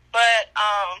 But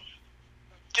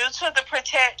due to the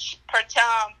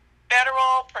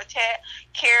Federal Protect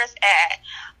CARES Act,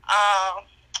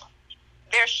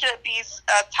 there should be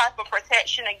a type of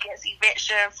protection against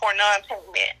eviction for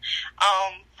non-payment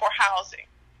for housing.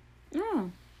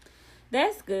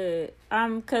 That's good.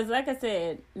 'Cause like I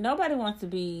said, nobody wants to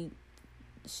be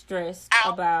stressed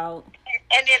about.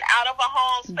 And then out of a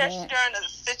home, especially during a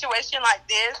situation like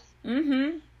this.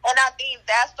 Mm-hmm. And I think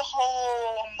that's the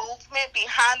whole movement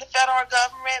behind the federal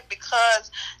government,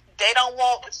 because they don't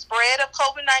want the spread of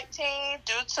COVID-19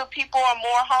 due to people are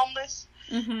more homeless.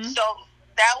 Mm-hmm. So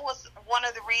that was one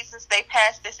of the reasons they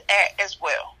passed this act as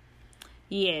well.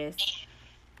 Yes.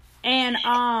 And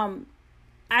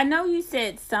I know you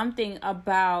said something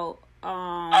about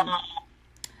how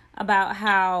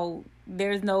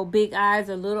there's no big eyes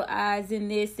or little eyes in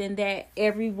this, and that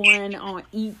everyone on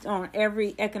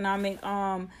every economic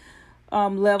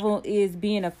level is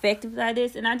being affected by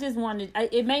this. And I just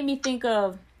it made me think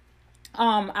of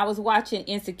I was watching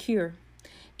Insecure.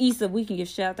 Issa, we can give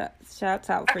shouts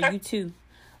out for you too.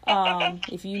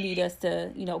 If you need us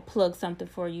to, plug something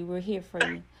for you, we're here for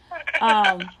you.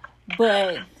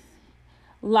 But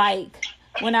like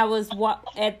when I was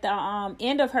at the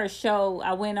end of her show,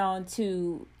 I went on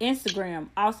to Instagram.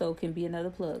 Also can be another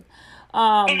plug.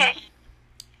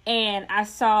 And I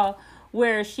saw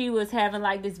where she was having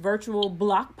like this virtual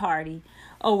block party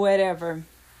or whatever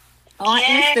on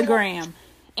Instagram.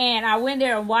 And I went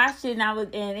there and watched it,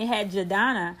 and it had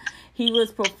Jadana. He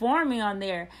was performing on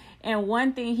there. And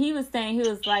one thing he was saying, he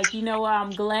was like, I'm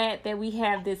glad that we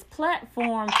have this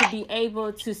platform to be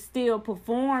able to still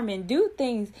perform and do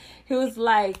things. He was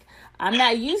like, I'm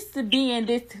not used to being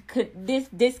this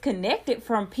disconnected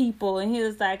from people. And he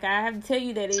was like, I have to tell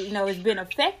you that, it's been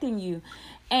affecting you.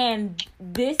 And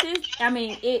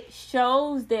it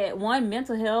shows that, one,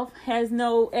 mental health has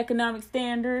no economic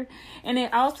standard. And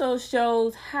it also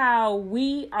shows how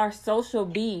we are social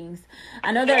beings.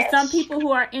 I know there are some people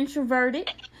who are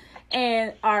introverted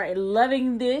and are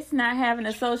loving this, not having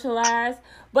to socialize.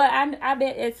 But I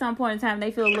bet at some point in time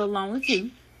they feel a little lonely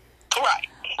too. Right.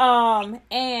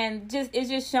 And it's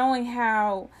just showing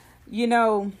how,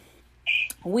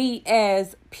 we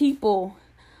as people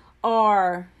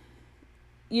are,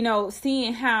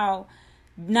 seeing how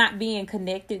not being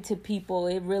connected to people,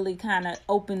 it really kind of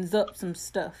opens up some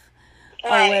stuff or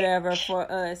whatever for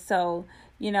us. So,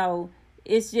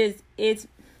 this is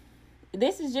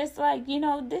just like,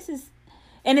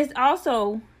 and it's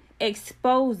also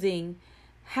exposing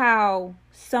how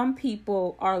some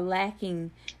people are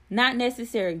lacking not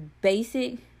necessarily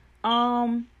basic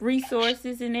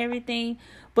resources and everything,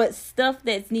 but stuff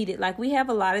that's needed. Like, we have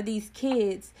a lot of these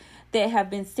kids that have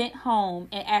been sent home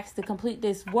and asked to complete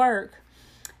this work,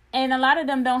 and a lot of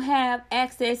them don't have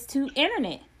access to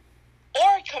internet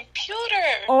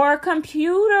or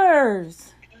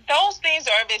computers. Those things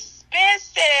are expensive.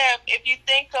 If you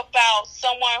think about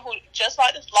someone who just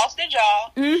lost their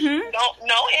job,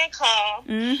 no income,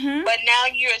 but now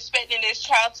you're expecting this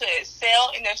child to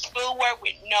excel in their schoolwork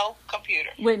with no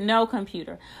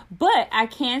computer. But I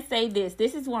can say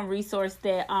this is one resource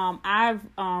that I've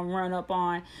run up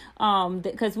on,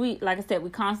 because like I said, we're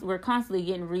constantly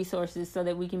getting resources so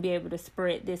that we can be able to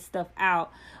spread this stuff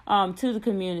out to the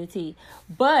community.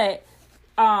 But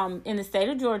in the state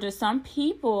of Georgia, some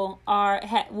people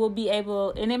will be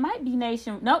able, and it might be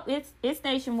it's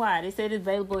nationwide. It said it's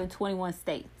available in 21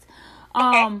 states.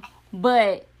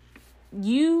 But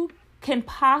you can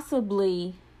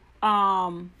possibly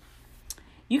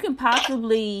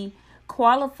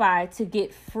qualify to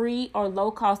get free or low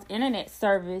cost internet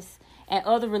service and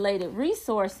other related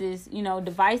resources,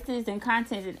 devices and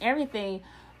content and everything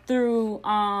through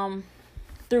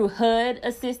HUD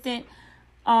assisted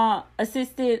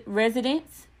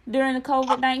residence during the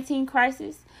COVID-19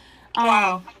 crisis.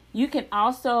 You can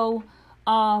also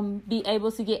be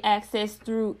able to get access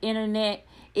through internet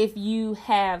if you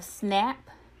have SNAP.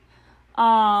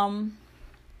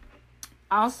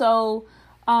 Also,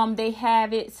 they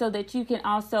have it so that you can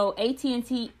also,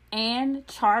 AT&T and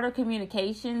Charter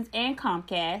Communications and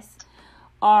Comcast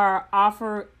are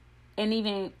offer, and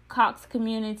even Cox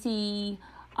Community,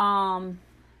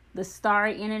 the Star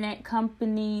Internet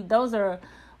Company. Those are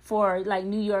for like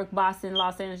New York, Boston,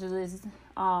 Los Angeles,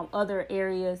 other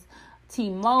areas.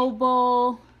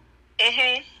 T-Mobile.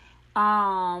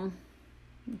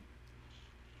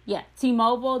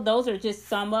 T-Mobile. Those are just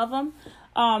some of them.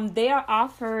 They are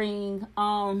offering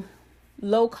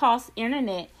low cost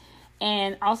internet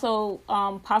and also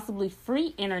possibly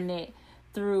free internet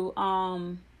through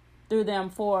them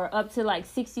for up to like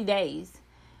 60 days.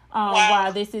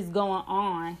 While this is going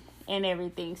on and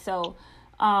everything. So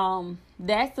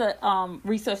that's a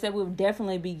resource that we'll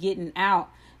definitely be getting out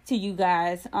to you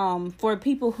guys for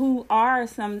people who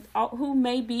who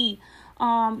may be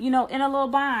in a little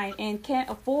bind and can't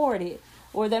afford it,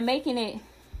 or they're making it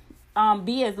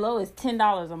be as low as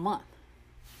 $10 a month.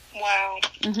 Wow.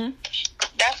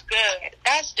 That's good.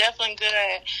 That's definitely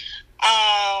good.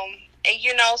 And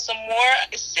some more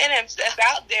incentives that's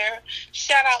out there.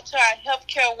 Shout out to our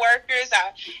healthcare workers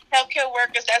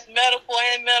that's medical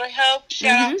and mental health.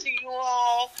 Shout out to you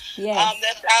all. Yes.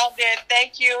 That's out there.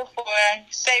 Thank you for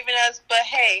saving us. But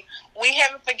hey, we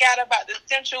haven't forgot about the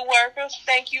essential workers.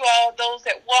 Thank you all those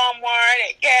at Walmart,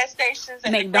 at gas stations,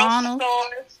 at McDonald's. The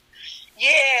grocery stores.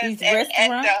 Yes, at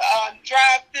the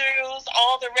drive-thrus,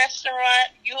 all the restaurant.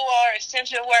 You are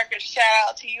essential workers. Shout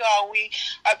out to you all. We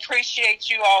appreciate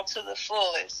you all to the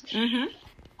fullest.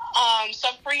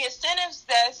 Some free incentives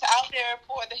that's out there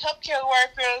for the healthcare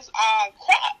workers.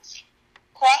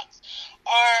 Crops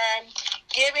are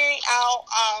giving out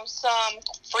some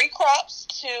free crops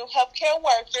to healthcare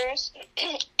workers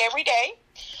every day.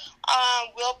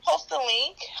 We'll post a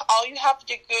link. All you have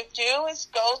to do is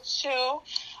go to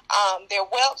their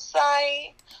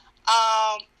website.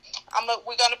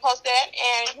 We're going to post that,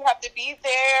 and you have to be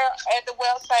there at the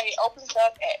website. It opens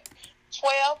up at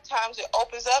 12 times. It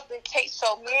opens up. They take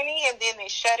so many, and then they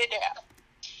shut it down.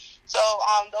 So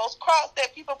those crops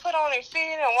that people put on their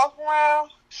feet and walk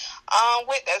around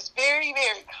with, that's very,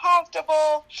 very comfortable.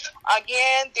 comfortable.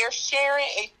 Again, they're sharing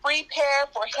a free pair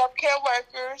for healthcare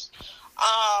workers.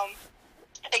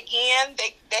 Again,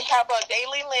 they have a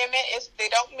daily limit. They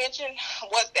don't mention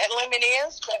what that limit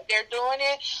is, but they're doing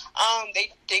it.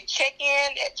 They check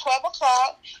in at 12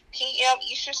 o'clock p.m.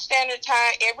 Eastern Standard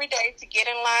Time every day to get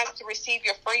in line to receive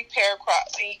your free pair of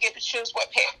Crocs, and you get to choose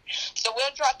what pair. So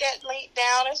we'll drop that link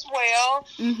down as well.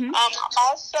 Mm-hmm.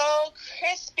 Also,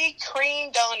 Krispy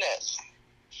Kreme donuts.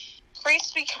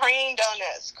 Krispy Kreme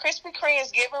donuts. Krispy Kreme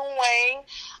is giving away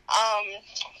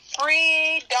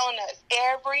free donuts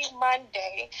every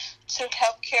Monday to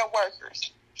healthcare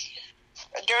workers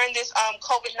during this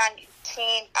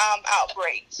COVID-19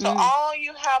 outbreak. So all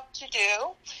you have to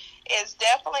do is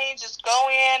definitely just go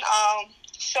in,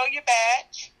 show your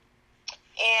badge,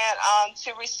 and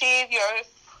to receive your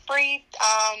free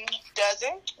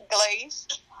dozen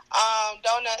glazed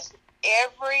donuts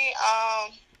every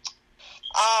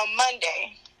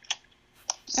Monday.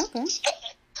 Okay.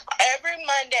 Every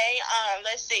Monday,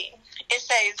 let's see. It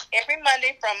says every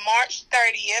Monday from March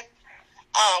 30th,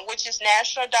 which is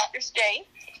National Doctors Day,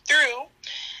 through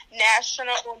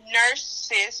National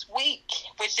Nurses Week,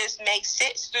 which is May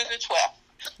 6th through the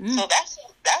 12th. So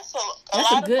that's a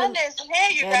lot of Mondays in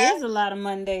here, you guys. That is a lot of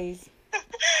Mondays.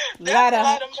 That's a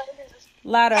lot of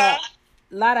Mondays.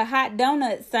 Lot of hot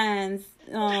donut signs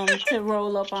to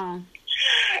roll up on.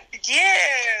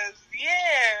 Yes.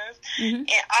 Mm-hmm.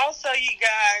 And also, you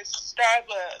guys,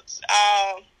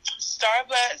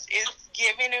 Starbucks is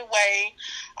giving away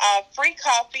free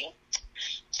coffee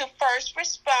to first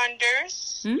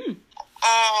responders.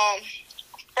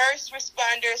 First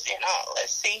responders, and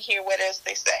let's see here what else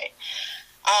they say.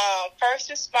 First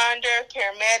responder,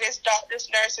 paramedics, doctors,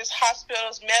 nurses,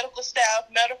 hospitals, medical staff,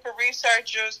 medical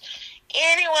researchers,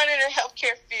 anyone in the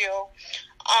healthcare field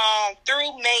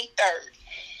through May 3rd.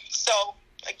 So,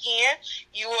 again,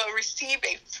 you will receive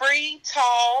a free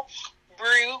tall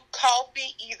brew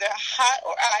coffee, either hot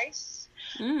or ice.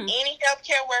 Any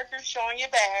healthcare worker showing your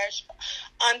badge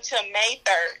until May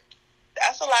 3rd.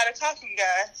 That's a lot of coffee, you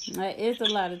guys. That is a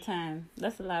lot of time.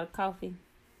 That's a lot of coffee.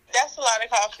 That's a lot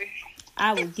of coffee.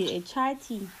 I would get a chai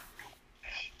tea.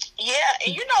 Yeah,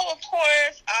 and of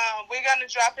course, we're going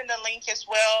to drop in the link as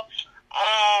well.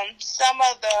 Some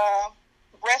of the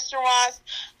restaurants,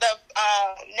 the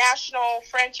national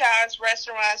franchise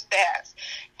restaurants that's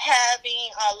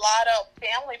having a lot of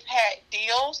family pack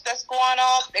deals that's going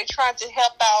on. They're trying to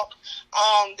help out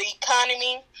the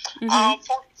economy.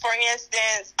 For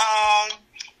instance,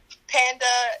 Panda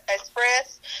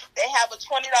Express, they have a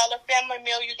 $20 family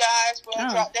meal, you guys. We'll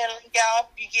drop that link out.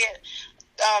 You get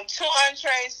 2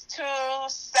 entrees, 2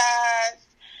 sides,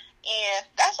 and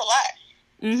that's a lot.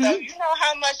 So you know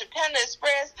how much a Panda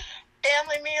Express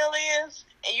family meal is,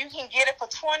 and you can get it for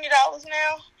 $20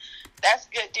 now. That's a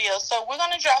good deal. So we're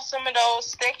gonna drop some of those.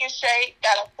 Steak and Shake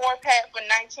got a 4-pack for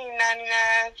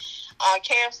 $19.99.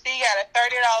 KFC got a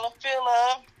 $30 fill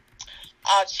up.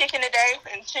 Chicken today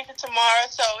and chicken tomorrow.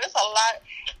 So it's a lot.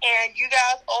 And you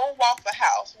guys, old Waffle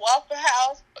House,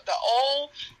 the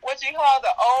old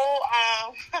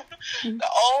the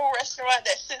old restaurant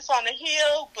that sits on the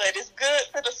hill, but it's good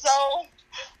for the soul.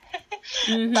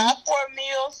 Buy 4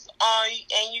 meals,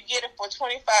 and you get it for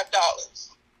 $25.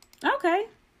 Okay.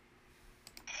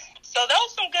 So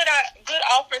those some good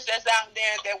offers that's out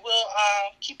there that we'll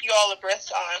keep you all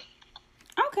abreast on.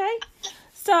 Okay.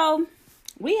 So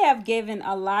we have given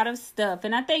a lot of stuff,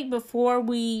 and I think before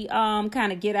we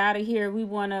kind of get out of here, we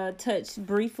want to touch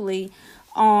briefly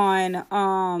on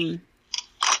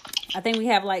I think we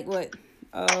have like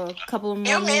a couple of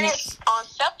more minutes on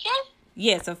self-care.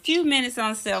 Yes, a few minutes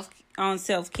on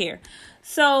self-care.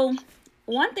 So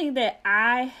one thing that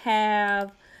I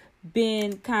have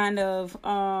been kind of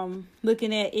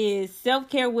looking at is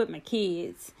self-care with my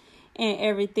kids and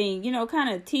everything, kind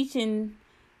of teaching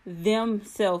them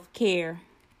self-care.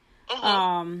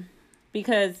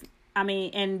 Because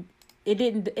and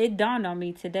it dawned on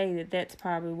me today that that's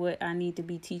probably what I need to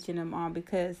be teaching them on,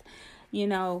 because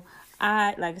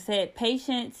like I said,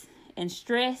 patience and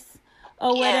stress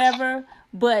or whatever.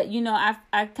 But,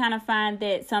 I kind of find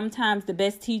that sometimes the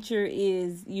best teacher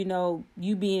is,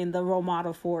 you being the role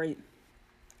model for it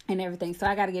and everything. So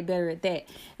I got to get better at that,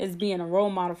 as being a role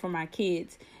model for my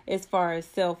kids as far as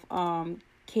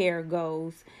self-care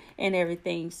goes and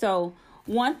everything. So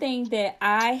one thing that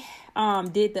I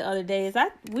did the other day is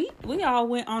we all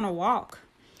went on a walk.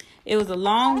 It was a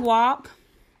long walk.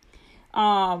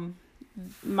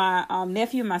 My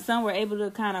nephew and my son were able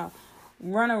to kind of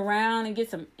run around and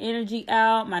get some energy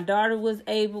out. My daughter we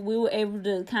were able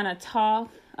to kind of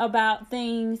talk about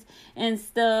things and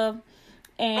stuff.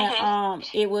 And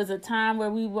it was a time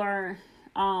where we weren't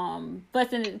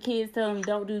fussing at the kids, telling them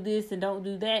don't do this and don't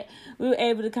do that. We were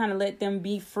able to kind of let them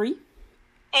be free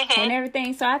and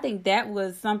everything. So I think that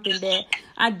was something that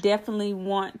I definitely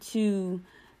want to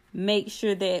make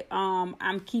sure that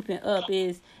I'm keeping up,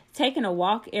 is taking a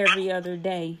walk every other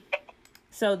day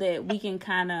so that we can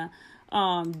kind of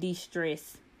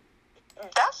de-stress.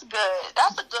 That's good.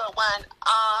 That's a good one.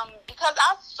 Because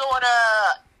I sort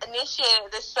of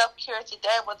initiated this self-care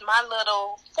today with my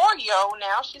little 4-year-old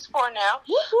now. She's 4 now.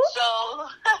 Woo-hoo.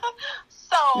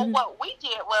 So what we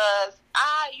did was,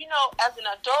 as an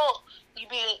adult,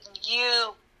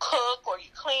 you cook or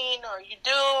you clean or you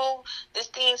do these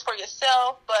things for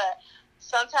yourself, but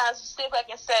sometimes you sit back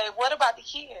and say, what about the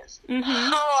kids?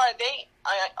 How are they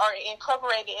are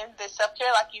incorporated in this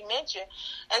self-care like you mentioned?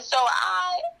 And so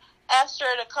I asked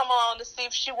her to come on to see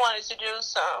if she wanted to do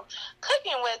some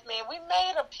cooking with me. We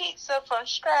made a pizza from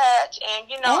scratch,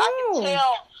 and I can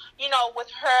tell,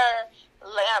 with her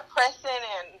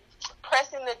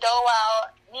pressing the dough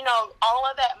out, all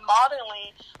of that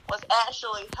modeling was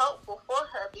actually helpful for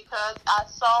her, because I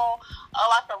saw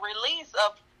a release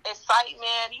of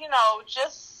excitement,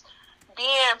 just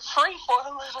being free for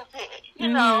a little bit,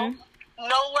 no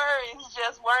worries,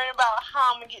 just worrying about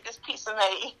how I'm gonna get this pizza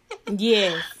made.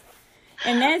 Yes.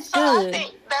 And that's so good. I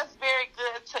think that's very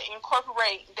good to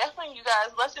incorporate. Definitely, you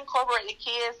guys, let's incorporate the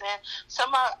kids and some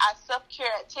of our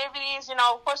self-care activities.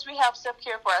 Of course, we have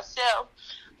self-care for ourselves,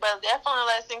 but definitely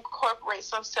let's incorporate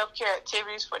some self-care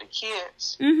activities for the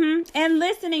kids. And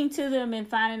listening to them and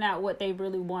finding out what they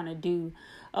really want to do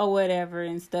or whatever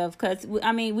and stuff. Because,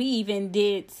 we even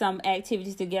did some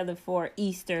activities together for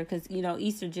Easter, because,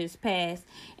 Easter just passed.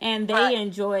 And they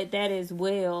enjoyed that as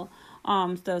well.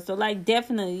 So like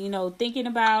definitely, thinking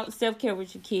about self-care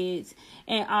with your kids,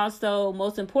 and also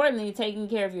most importantly, taking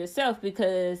care of yourself,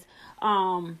 because,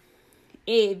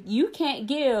 if you can't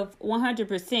give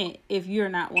 100% if you're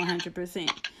not 100%.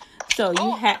 So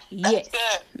you have,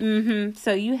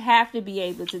 so you have to be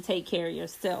able to take care of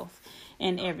yourself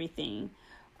and everything.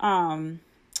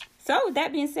 So with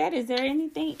that being said, is there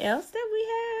anything else that we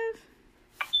have?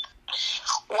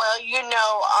 Well,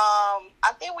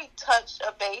 I think we touched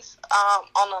a base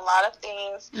on a lot of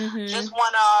things. Just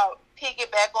want to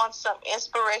piggyback on some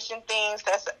inspiration things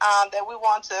that we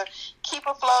want to keep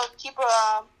afloat, keep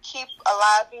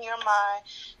alive in your mind.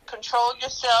 Control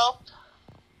yourself,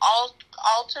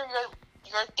 alter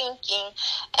your thinking,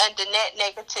 and the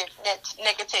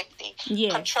negativity.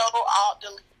 Yes. Control,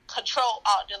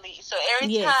 alt, delete. So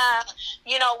every time,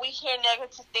 we hear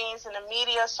negative things in the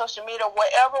media, social media,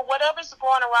 whatever's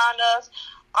going around us,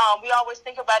 we always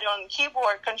think about it on the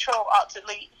keyboard, Control, alt,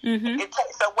 delete. It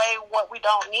takes away what we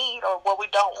don't need or what we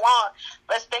don't want.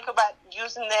 Let's think about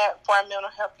using that for our mental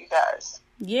health, you guys.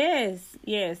 Yes.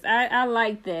 I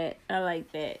like that.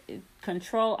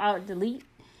 Control, alt, delete.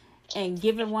 And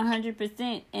give it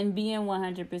 100% and being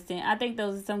 100%. I think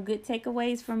those are some good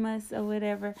takeaways from us or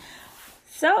whatever.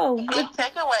 So good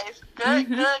takeaways. Good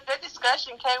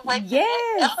discussion. Can't wait to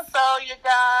next episode, you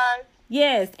guys.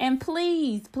 Yes, and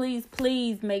please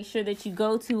make sure that you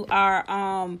go to our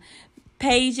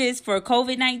pages for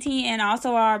COVID-19 and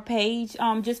also our page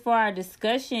just for our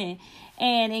discussion,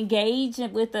 and engage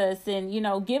with us, and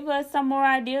give us some more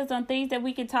ideas on things that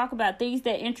we can talk about, things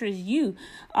that interest you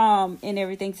and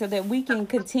everything, so that we can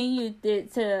continue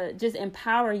to just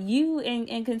empower you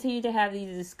and continue to have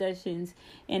these discussions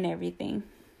and everything.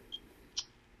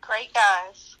 Great,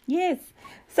 guys. Yes.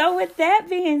 So with that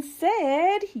being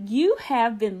said, you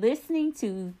have been listening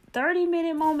to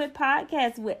 30-Minute Moment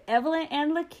Podcast with Evelyn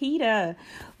and Lakita.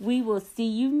 We will see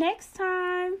you next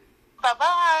time.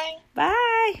 Bye-bye.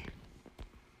 Bye.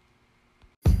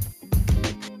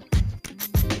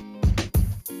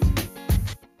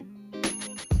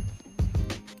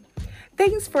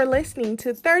 Thanks for listening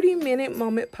to 30-Minute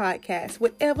Moment Podcast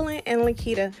with Evelyn and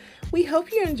Lakita. We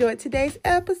hope you enjoyed today's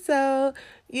episode.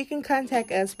 You can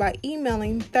contact us by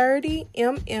emailing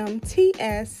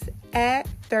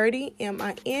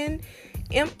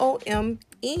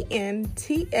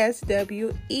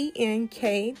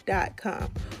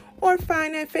 30MMTS@30MINMOMENTSWENK.com, or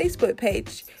find our Facebook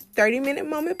page, 30-Minute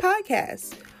Moment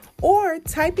Podcast, or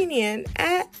typing in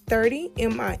at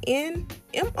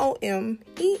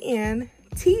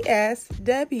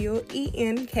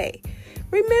 30MINMOMENTSWENK.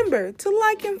 Remember to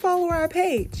like and follow our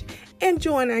page and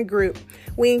join our group.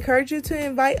 We encourage you to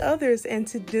invite others and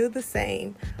to do the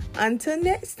same. Until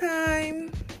next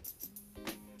time.